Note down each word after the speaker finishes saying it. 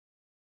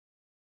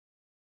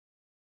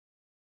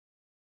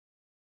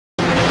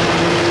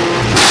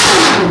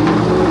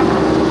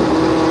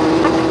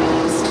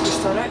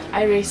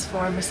I race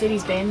for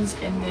Mercedes-Benz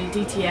in the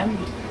DTM,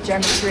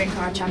 German Touring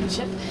Car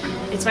Championship.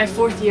 It's my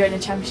 4th year in the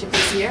championship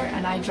this year,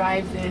 and I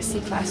drive the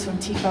C-Class from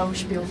TV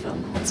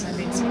Spielfilm. That's my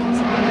main sport.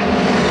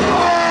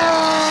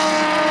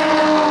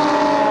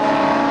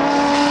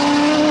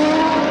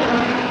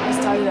 I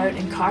started out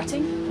in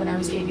karting when I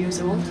was 8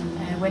 years old.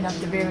 I went up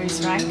the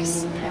various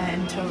ranks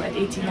until at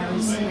 18 I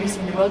was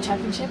racing the World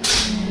Championship.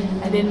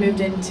 I then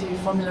moved into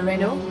Formula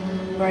Renault,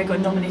 where I got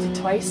nominated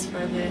twice for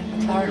the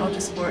McLaren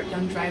Autosport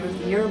Young Driver of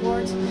the Year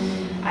award.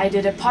 I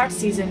did a part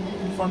season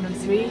in Formula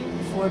 3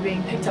 before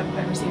being picked up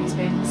by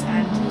Mercedes-Benz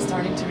and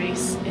starting to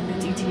race in the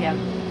DTM.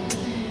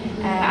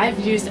 I've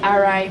used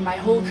RI my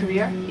whole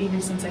career,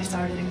 even since I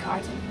started in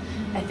karting.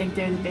 I think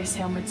they're the best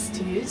helmets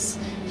to use.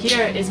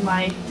 Here is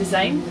my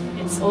design.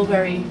 It's all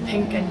very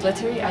pink and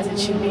glittery, as it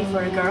should be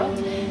for a girl.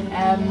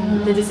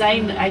 The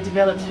design I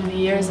developed through the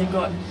years. I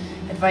got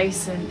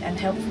advice and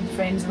help from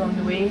friends along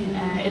the way.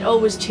 It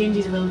always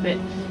changes a little bit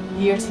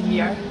year to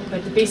year,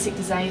 but the basic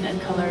design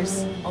and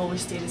colours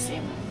always stay the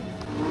same.